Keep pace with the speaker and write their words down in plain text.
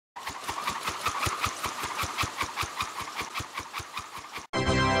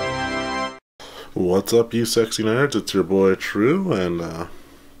What's up, you sexy nerds? It's your boy True, and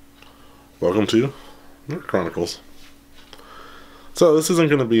welcome to Chronicles. So this isn't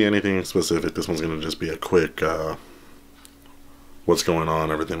going to be anything specific. This one's going to just be a quick what's going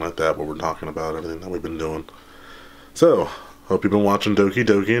on, everything like that, what we're talking about, everything that we've been doing. So, hope you've been watching Doki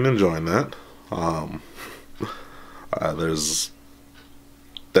Doki and enjoying that.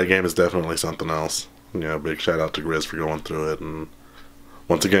 That game is definitely something else. Big shout out to Grizz for going through it, and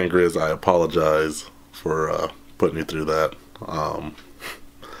once again, Grizz, I apologize for putting you through that.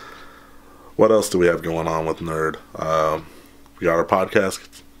 What else do we have going on with Nerd? We got our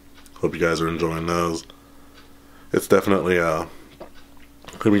podcast. Hope you guys are enjoying those. It's definitely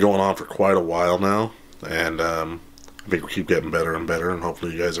been going on for quite a while now, and I think we keep getting better and better, and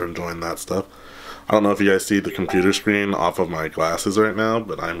hopefully you guys are enjoying that stuff. I don't know if you guys see the computer screen off of my glasses right now,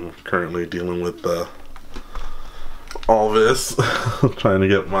 but I'm currently dealing with all this, trying to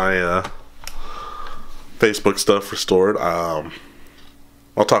get my Facebook stuff restored. I'll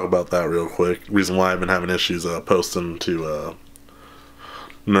talk about that real quick. Reason why I've been having issues posting to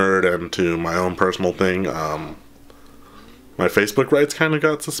Nerd and to my own personal thing. My Facebook rights kind of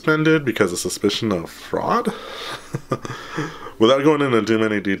got suspended because of suspicion of fraud. Without going into too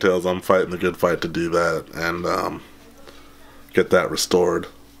many details, I'm fighting the good fight to do that and get that restored.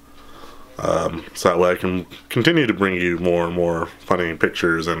 So that way I can continue to bring you more and more funny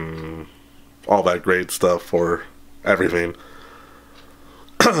pictures and all that great stuff for everything.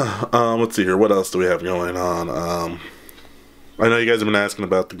 Let's see here. What else do we have going on? I know you guys have been asking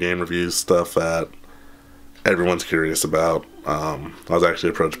about the game reviews stuff that everyone's curious about. I was actually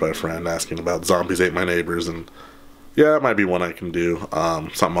approached by a friend asking about Zombies Ate My Neighbors, and yeah, it might be one I can do.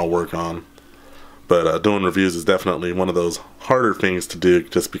 Something I'll work on. But doing reviews is definitely one of those harder things to do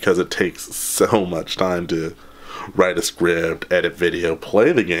just because it takes so much time to write a script, edit video,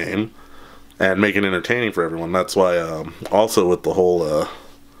 play the game, and make it entertaining for everyone. That's why also with the whole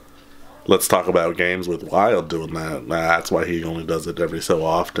Let's Talk About Games with Wild doing that, that's why he only does it every so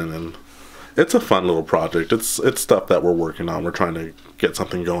often. And it's a fun little project. It's stuff that we're working on. We're trying to get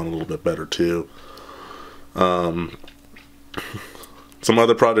something going a little bit better too. Some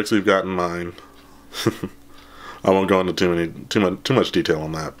other projects we've got in mind. I won't go into too much detail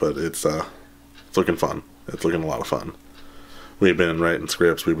on that, but it's looking fun. It's looking a lot of fun. We've been writing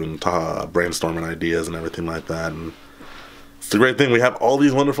scripts, we've been brainstorming ideas and everything like that, and it's the great thing. We have all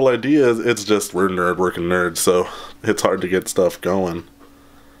these wonderful ideas. It's just we're working nerds, so it's hard to get stuff going.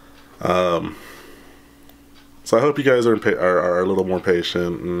 So I hope you guys are a little more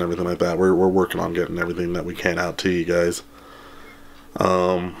patient and everything like that. We're working on getting everything that we can out to you guys.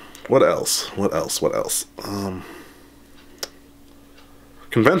 What else?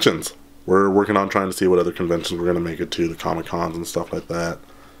 Conventions. We're working on trying to see what other conventions we're going to make it to, the Comic-Cons and stuff like that.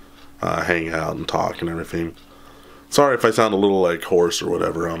 Hang out and talk and everything. Sorry if I sound a little like hoarse or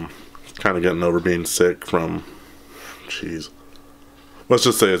whatever. I'm kind of getting over being sick from, let's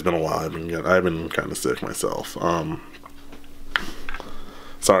just say it's been a while. I've been kind of sick myself.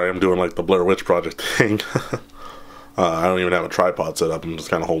 Sorry, I'm doing like the Blair Witch Project thing. I don't even have a tripod set up. I'm just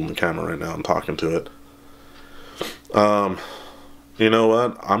kind of holding the camera right now and talking to it. You know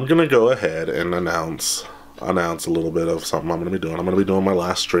what? I'm going to go ahead and announce a little bit of something I'm going to be doing. I'm going to be doing my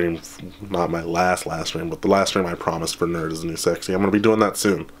last stream. Not my last stream, but the last stream I promised for Nerd is the New Sexy. I'm going to be doing that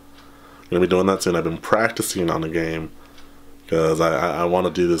soon. I've been practicing on the game because I want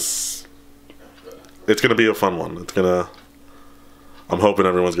to do this. It's going to be a fun one. I'm hoping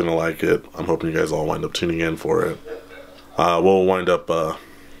everyone's going to like it. I'm hoping you guys all wind up tuning in for it. We'll wind up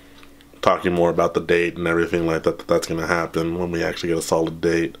talking more about the date and everything like that. That's going to happen when we actually get a solid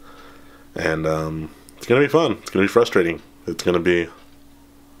date. And it's going to be fun. It's going to be frustrating. It's going to be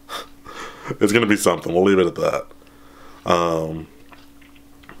it's going to be something. We'll leave it at that.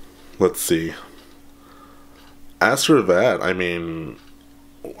 Let's see. As for that, I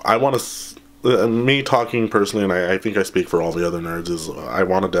want to... me talking personally, and I think I speak for all the other nerds, is I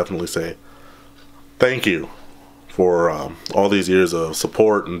want to definitely say thank you for all these years of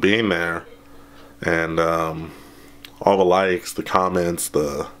support and being there, and all the likes, the comments,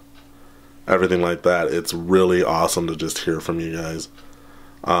 the everything like that. It's really awesome to just hear from you guys.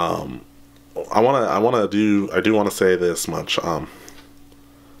 I do want to say this much.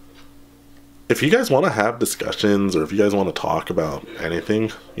 If you guys want to have discussions, or if you guys want to talk about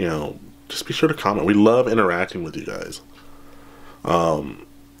anything, just be sure to comment. We love interacting with you guys.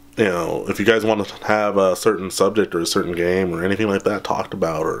 If you guys want to have a certain subject or a certain game or anything like that talked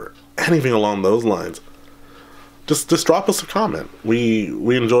about, or anything along those lines, just drop us a comment. We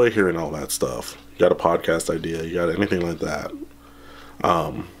enjoy hearing all that stuff. You got a podcast idea, you got anything like that.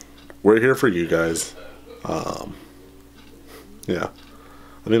 we're here for you guys. Yeah,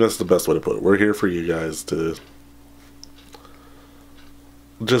 I think that's the best way to put it. We're here for you guys to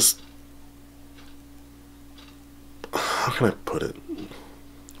just, how can I put it?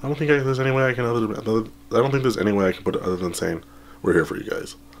 I don't think there's any way I can I don't think there's any way I can put it other than saying we're here for you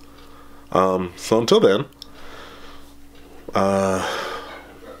guys. So until then,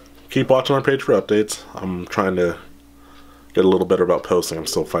 keep watching our page for updates. I'm trying to get a little better about posting. I'm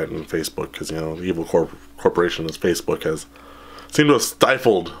still fighting Facebook because, you know, the evil corporation as Facebook has seemed to have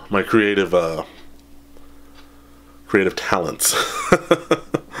stifled my creative talents.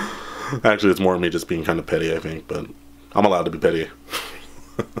 Actually, it's more me just being kind of petty, I think, but I'm allowed to be petty.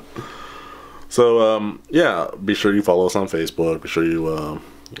 So, yeah, be sure you follow us on Facebook. Be sure you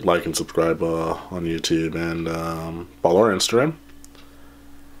like and subscribe on YouTube, and follow our Instagram.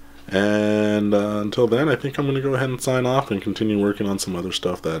 And until then, I think I'm going to go ahead and sign off and continue working on some other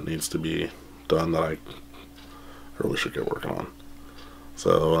stuff that needs to be done that I really should get working on.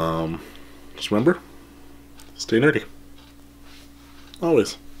 So, just remember, stay nerdy.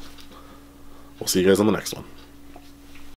 Always. We'll see you guys on the next one.